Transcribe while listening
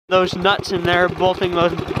those nuts in there, bolting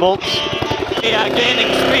those bolts. Yeah,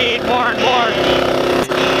 gaining speed more and more.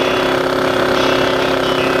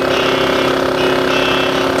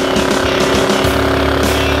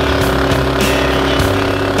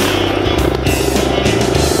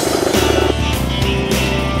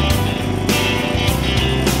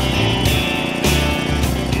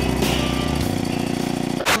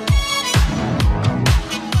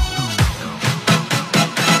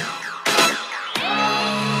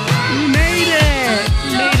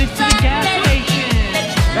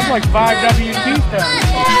 Like 5 WT stones.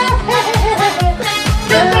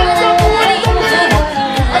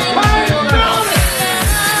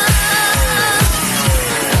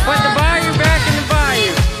 Put the bayou back in the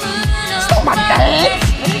bayou. Oh, my dad!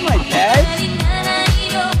 That ain't my dad.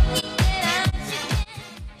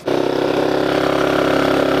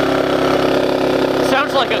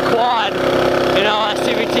 Sounds like a quad, you know, a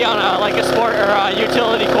CVT on a, like a sport or a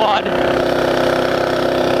utility quad.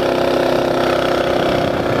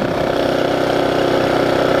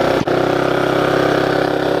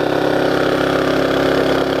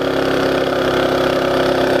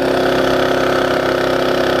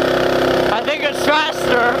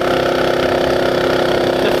 Faster.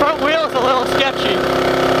 The front wheel is a little sketchy.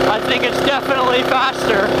 I think it's definitely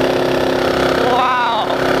faster. Wow.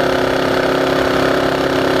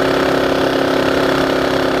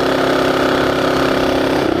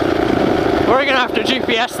 We're gonna have to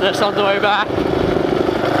GPS this on the way back.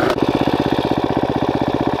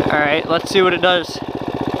 Alright, let's see what it does.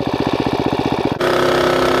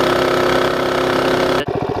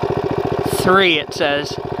 Three, it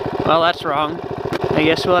says. Well, that's wrong. I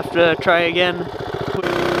guess we'll have to try again.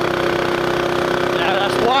 Now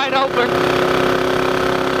that's wide open.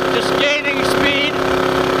 Just gaining speed.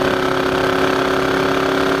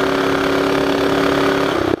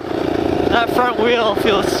 That front wheel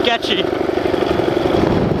feels sketchy.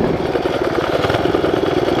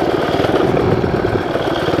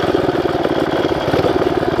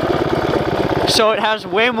 So it has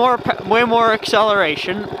way more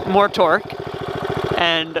acceleration, more torque,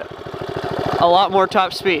 and a lot more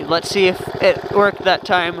top speed. Let's see if it worked that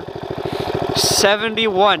time.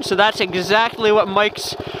 71. So that's exactly what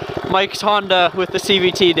Mike's Honda with the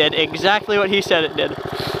CVT did. Exactly what he said it did.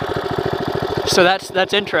 So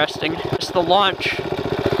that's interesting. It's the launch.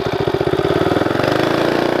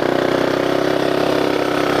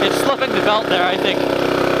 It's slipping the belt there, I think.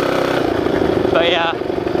 But yeah.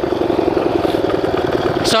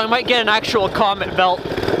 So I might get an actual Comet belt,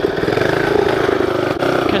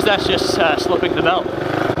 because that's just slipping the belt.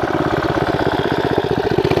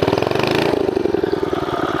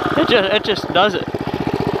 It just does it.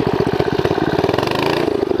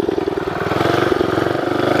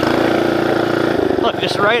 Look,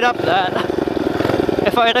 just right up that.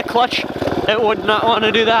 If I had a clutch, it would not want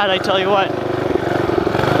to do that, I tell you what.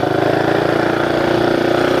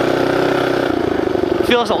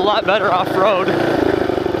 Feels a lot better off-road.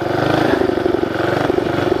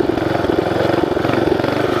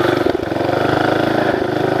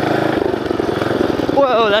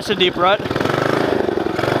 Whoa, that's a deep rut.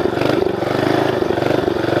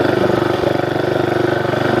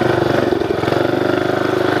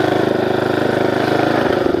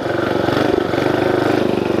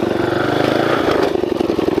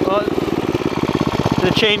 Well,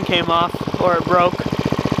 the chain came off, or it broke.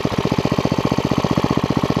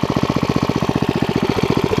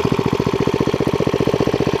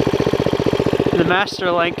 The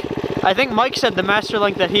Master Link. I think Mike said the Master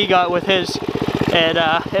Link that he got with his,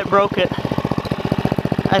 it broke it.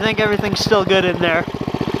 I think everything's still good in there.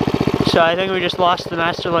 So I think we just lost the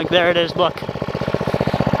Master Link. There it is, look.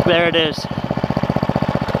 There it is.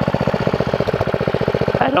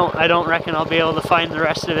 I don't reckon I'll be able to find the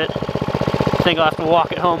rest of it. I think I'll have to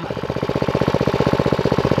walk it home.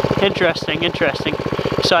 Interesting, interesting.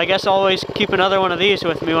 So I guess I'll always keep another one of these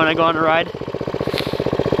with me when I go on a ride.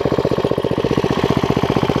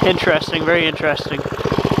 Interesting, very interesting.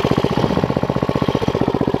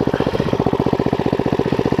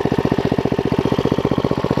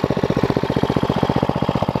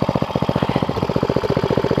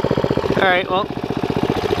 Alright, well,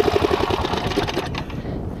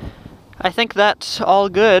 I think that's all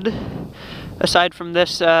good, aside from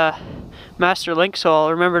this Master Link, so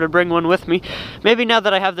I'll remember to bring one with me. Maybe now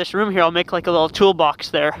that I have this room here, I'll make like a little toolbox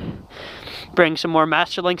there. Bring some more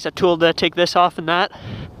Master Links, a tool to take this off and that.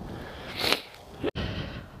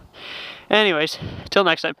 Anyways, till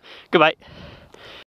next time, goodbye.